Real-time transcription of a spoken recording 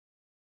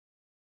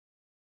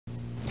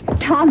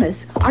Thomas,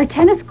 our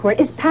tennis court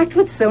is packed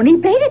with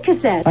Sony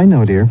Betacassettes. I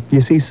know, dear.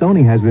 You see,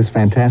 Sony has this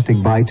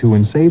fantastic buy two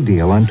and save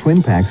deal on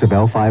twin packs of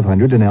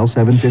L500 and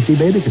L750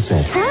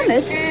 Betacassettes.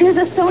 Thomas, there's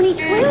a Sony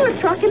trailer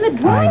truck in the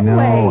driveway. I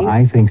know.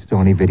 I think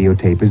Sony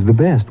videotape is the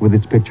best with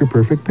its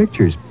picture-perfect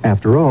pictures.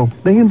 After all,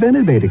 they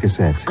invented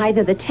Betacassettes.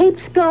 Either the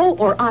tapes go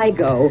or I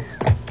go.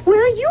 Where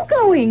are you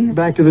going?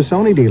 Back to the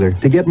Sony dealer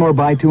to get more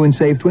buy two and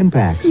save twin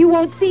packs. You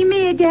won't see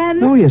me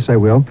again? Oh, yes, I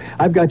will.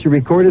 I've got you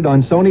recorded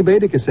on Sony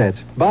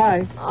Betacassettes.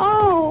 Bye.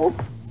 Oh.